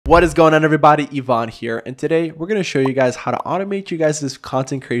What is going on, everybody? Yvonne here, and today we're going to show you guys how to automate you guys'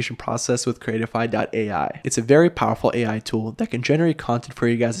 content creation process with Creatify.ai. It's a very powerful AI tool that can generate content for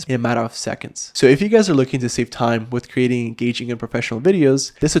you guys in a matter of seconds. So if you guys are looking to save time with creating engaging and professional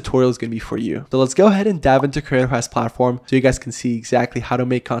videos, this tutorial is going to be for you. So let's go ahead and dive into Creatify's platform so you guys can see exactly how to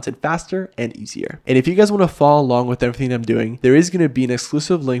make content faster and easier. And if you guys want to follow along with everything I'm doing, there is going to be an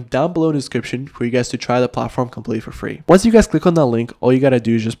exclusive link down below in the description for you guys to try the platform completely for free. Once you guys click on that link, all you got to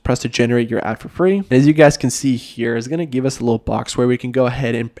do is just press to generate your ad for free. And as you guys can see here, it's going to give us a little box where we can go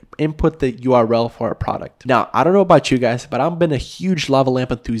ahead and input the URL for our product. Now, I don't know about you guys, but I've been a huge lava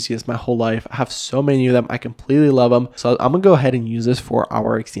lamp enthusiast my whole life. I have so many of them. I completely love them. So I'm going to go ahead and use this for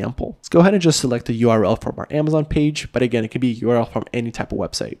our example. Let's go ahead and just select the URL from our Amazon page. But again, it could be a URL from any type of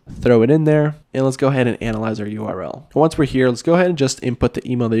website. Throw it in there and let's go ahead and analyze our URL. Once we're here, let's go ahead and just input the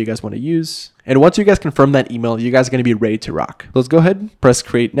email that you guys want to use. And once you guys confirm that email, you guys are going to be ready to rock. Let's go ahead and press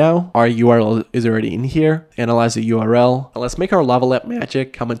create now. Our URL is already in here. Analyze the URL. And let's make our lava lamp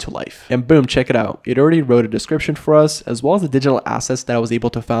magic come into life. And boom, check it out. It already wrote a description for us, as well as the digital assets that I was able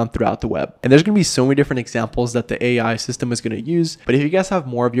to find throughout the web. And there's going to be so many different examples that the AI system is going to use. But if you guys have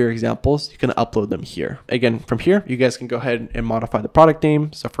more of your examples, you can upload them here. Again, from here, you guys can go ahead and modify the product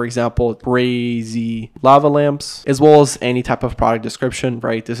name. So for example, crazy lava lamps, as well as any type of product description,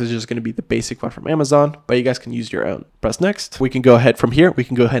 right? This is just going to be the basic one from Amazon, but you guys can use your own. Press next. We can go ahead from here. We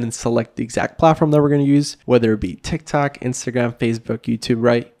can go ahead and select the exact platform that we're going to use, whether it be TikTok, Instagram, Facebook, YouTube,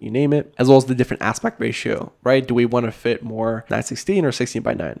 right? You name it, as well as the different aspect ratio, right? Do we want to fit more 916 or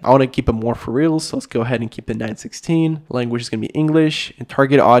 16:9? I want to keep it more for real. So let's go ahead and keep the 916. Language is going to be English, and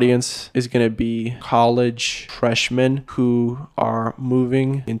target audience is going to be college freshmen who are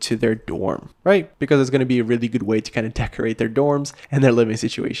moving into their dorm, right? Because it's going to be a really good way to kind of decorate their dorms and their living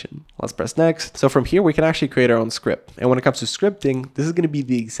situation. Let's press next. So from here, we can actually create our own script. And when it comes to scripting, this is going to be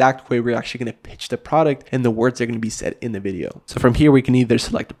the exact way we're actually going to pitch the product and the words are going to be said in the video. So from here, we can either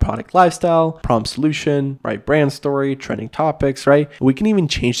select the product lifestyle, prompt solution, right? Brand story, trending topics, right? We can even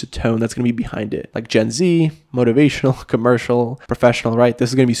change the tone that's going to be behind it, like Gen Z, motivational, commercial, professional, right? This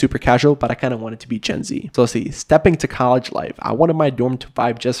is going to be super casual, but I kind of want it to be Gen Z. So let's see, stepping to college life. I wanted my dorm to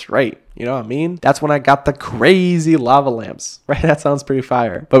vibe just right. You know what I mean? That's when I got the crazy lava lamps, right? That sounds pretty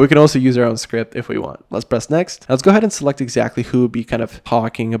fire. But we can also use our own script if we want. Let's press next. Let's go ahead and select exactly who would be kind of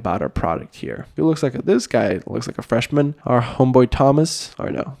talking about our product here. It looks like this guy looks like a freshman. Our homeboy Thomas, or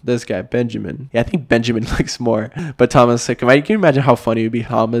no, this guy Benjamin. Yeah, I think Benjamin looks more. But Thomas, like, can you imagine how funny it would be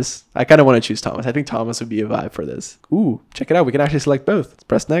Thomas? I kind of want to choose Thomas. I think Thomas would be a vibe for this. Ooh, check it out. We can actually select both. Let's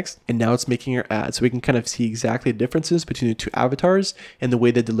press next. And now it's making our ad. So we can kind of see exactly the differences between the two avatars and the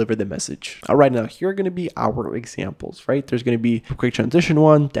way they deliver the message. All right, now here are going to be our examples, right? There's going to be a quick transition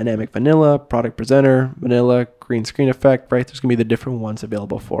one, dynamic vanilla, product presenter, vanilla, green screen effect, right? There's going to be the different ones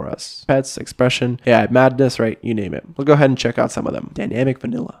available for us. Pets, expression, yeah, madness, right? You name it. We'll go ahead and check out some of them. Dynamic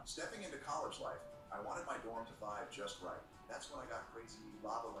vanilla. Stepping into college life, I wanted my dorm to vibe just right. That's when I got crazy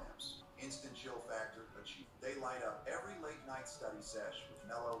lava lamps. Instant chill factor achieved. They light up every late night study sesh with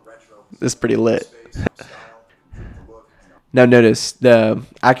mellow retro. This is pretty lit. Now notice the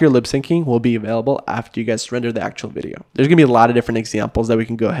accurate lip syncing will be available after you guys render the actual video. There's gonna be a lot of different examples that we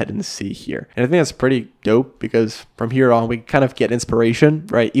can go ahead and see here. And I think that's pretty dope because from here on, we kind of get inspiration,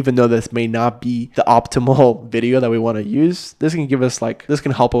 right? Even though this may not be the optimal video that we wanna use, this can give us this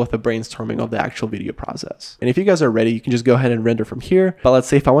can help with the brainstorming of the actual video process. And if you guys are ready, you can just go ahead and render from here. But let's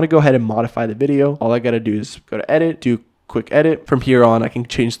say if I wanna go ahead and modify the video, all I gotta do is go to edit, do quick edit. From here on, I can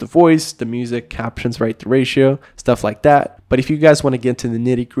change the voice, the music, captions, right, the ratio, stuff like that. But if you guys want to get into the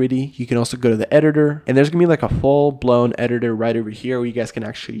nitty gritty, you can also go to the editor, and there's gonna be like a full blown editor right over here where you guys can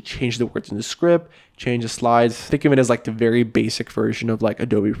actually change the words in the script, change the slides. Think of it as like the very basic version of like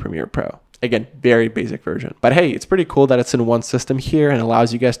Adobe Premiere Pro. Again, very basic version. But hey, it's pretty cool that it's in one system here and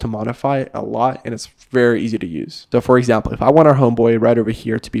allows you guys to modify it a lot, and it's very easy to use. So for example, if I want our homeboy right over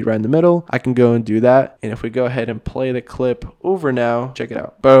here to be right in the middle, I can go and do that. And if we go ahead and play the clip over now, check it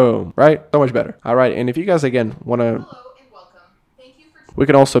out. Boom, right? So much better. All right, and if you guys again want to, we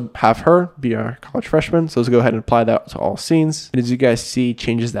can also have her be our college freshman. So let's go ahead and apply that to all scenes. And as you guys see,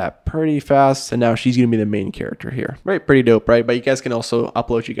 changes that pretty fast. And now she's going to be the main character here. Right, pretty dope, right? But you guys can also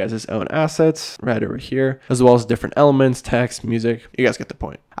upload you guys' own assets right over here, as well as different elements, text, music. You guys get the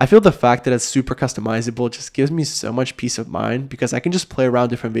point. I feel the fact that it's super customizable just gives me so much peace of mind because I can just play around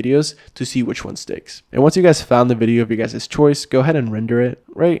different videos to see which one sticks. And once you guys found the video of your guys' choice, go ahead and render it,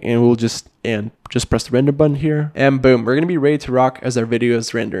 right? And we'll just press the render button here, and boom, we're gonna be ready to rock as our video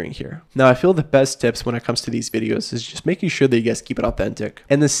is rendering here. Now, I feel the best tips when it comes to these videos is just making sure that you guys keep it authentic.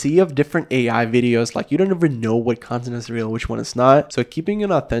 In the sea of different AI videos, like you don't ever know what content is real, which one is not. So keeping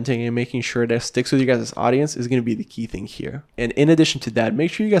it authentic and making sure that it sticks with your guys' audience is gonna be the key thing here. And in addition to that,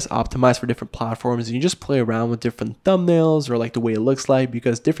 make sure you guys optimize for different platforms and you just play around with different thumbnails or like the way it looks like,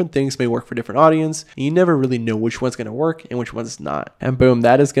 because different things may work for different audience and you never really know which one's gonna work and which one's not. And boom,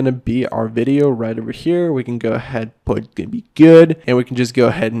 that is gonna be our video right over here. We can go ahead, put gonna be good, and we can just go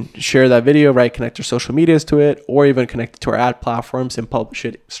ahead and share that video, right? Connect our social medias to it, or even connect it to our ad platforms and publish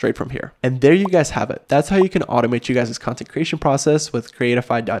it straight from here. And there you guys have it. That's how you can automate you guys' content creation process with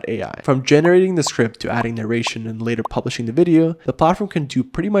Creatify.ai. From generating the script to adding narration and later publishing the video, the platform can do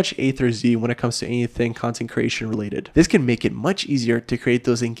pretty much A through Z when it comes to anything content creation related. This can make it much easier to create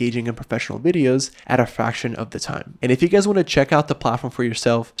those engaging and professional videos at a fraction of the time. And if you guys want to check out the platform for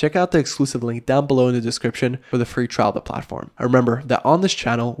yourself, check out the exclusive link down below in the description for the free trial of the platform. And remember that on this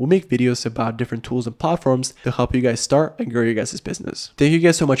channel, we'll make videos about different tools and platforms to help you guys start and grow your guys' business. Thank you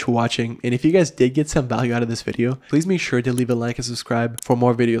guys so much for watching. And if you guys did get some value out of this video, please make sure to leave a like and subscribe for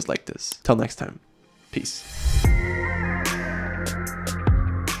more videos like this. Till next time, peace.